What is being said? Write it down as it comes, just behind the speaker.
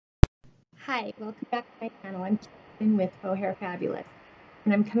Hi, welcome back to my channel. I'm Kirsten with Faux Hair Fabulous,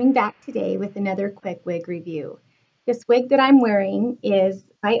 and I'm coming back today with another quick wig review. This wig that I'm wearing is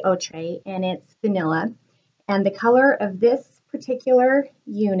by Outre, and it's vanilla, and the color of this particular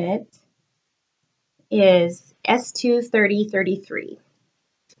unit is S23033.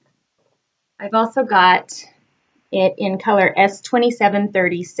 I've also got it in color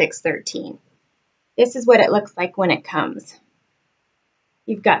S273613. This is what it looks like when it comes.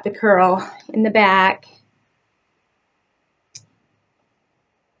 You've got the curl in the back,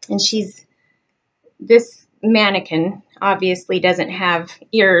 and this mannequin obviously doesn't have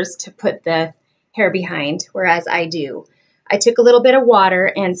ears to put the hair behind, whereas I do. I took a little bit of water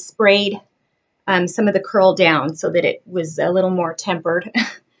and sprayed some of the curl down so that it was a little more tempered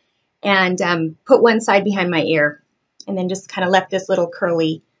and put one side behind my ear and then just kind of left this little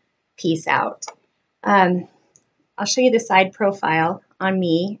curly piece out. I'll show you the side profile on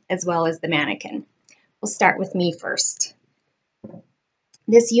me as well as the mannequin. We'll start with me first.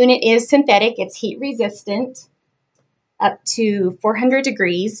 This unit is synthetic. It's heat resistant up to 400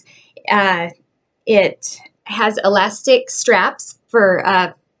 degrees. It has elastic straps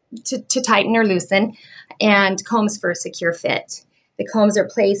for to tighten or loosen, and combs for a secure fit. The combs are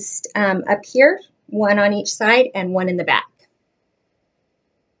placed up here, one on each side and one in the back.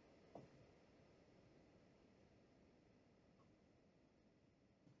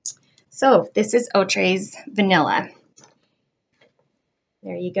 So this is Outre's Vanilla.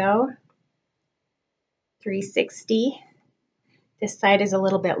 There you go, 360. This side is a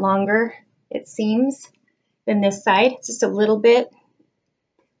little bit longer, it seems, than this side. It's just a little bit,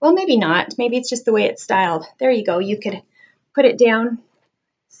 well, maybe not. Maybe it's just the way it's styled. There you go. You could put it down,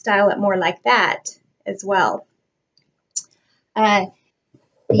 style it more like that as well. The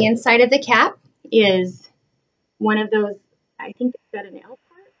inside of the cap is one of those, I think it's got an L part.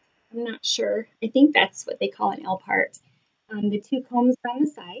 I'm not sure. I think that's what they call an L part. The two combs are on the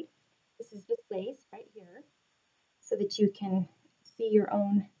side. This is just lace right here so that you can see your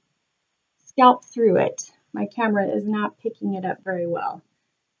own scalp through it. My camera is not picking it up very well.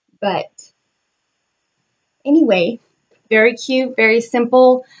 But anyway, very cute, very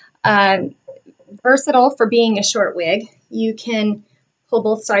simple, versatile for being a short wig. You can pull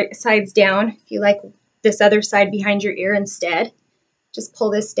both sides down if you like this other side behind your ear instead. Just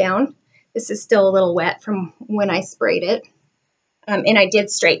pull this down. This is still a little wet from when I sprayed it. And I did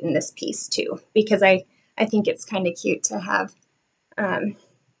straighten this piece too, because I think it's kind of cute to have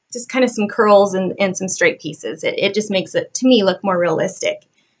just kind of some curls and some straight pieces. It just makes it, to me, look more realistic.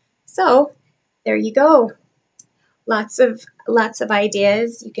 So there you go. Lots of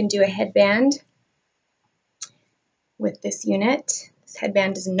ideas. You can do a headband with this unit. This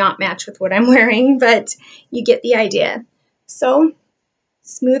headband does not match with what I'm wearing, but you get the idea. So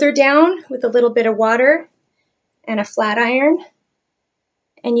smooth her down with a little bit of water and a flat iron,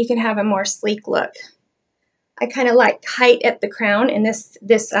 and you can have a more sleek look. I kind of like height at the crown, and this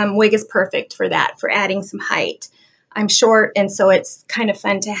wig is perfect for that, for adding some height. I'm short, and so it's kind of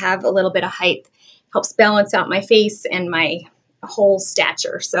fun to have a little bit of height. Helps balance out my face and my whole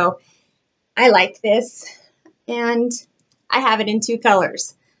stature. So I like this, and I have it in two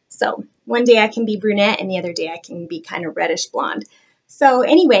colors. So one day I can be brunette, and the other day I can be kind of reddish blonde. So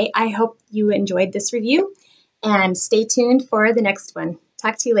anyway, I hope you enjoyed this review, and stay tuned for the next one.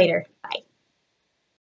 Talk to you later. Bye.